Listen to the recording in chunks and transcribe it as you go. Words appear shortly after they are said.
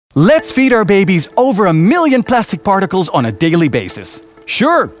Let's feed our babies over 1 million plastic particles on a daily basis.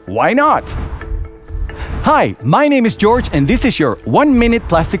 Sure, why not? Hi, my name is George and this is your 1-minute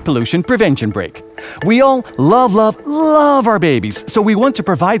plastic pollution prevention break. We all love our babies, so we want to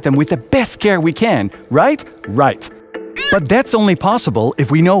provide them with the best care we can, right? Right. But that's only possible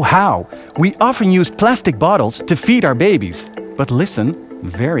if we know how. We often use plastic bottles to feed our babies. But listen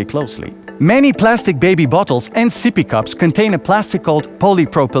very closely. Many plastic baby bottles and sippy cups contain a plastic called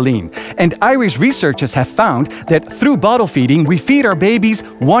polypropylene, and Irish researchers have found that through bottle feeding we feed our babies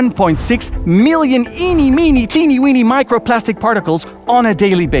 1.6 million eeny-meeny teeny-weeny microplastic particles on a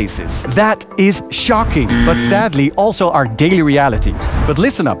daily basis. That is shocking, but sadly also our daily reality. But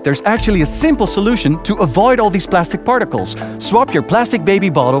listen up, there's actually a simple solution to avoid all these plastic particles. Swap your plastic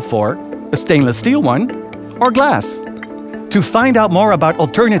baby bottle for a stainless steel one or glass. To find out more about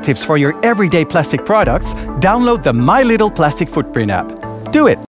alternatives for your everyday plastic products, download the My Little Plastic Footprint app. Do it!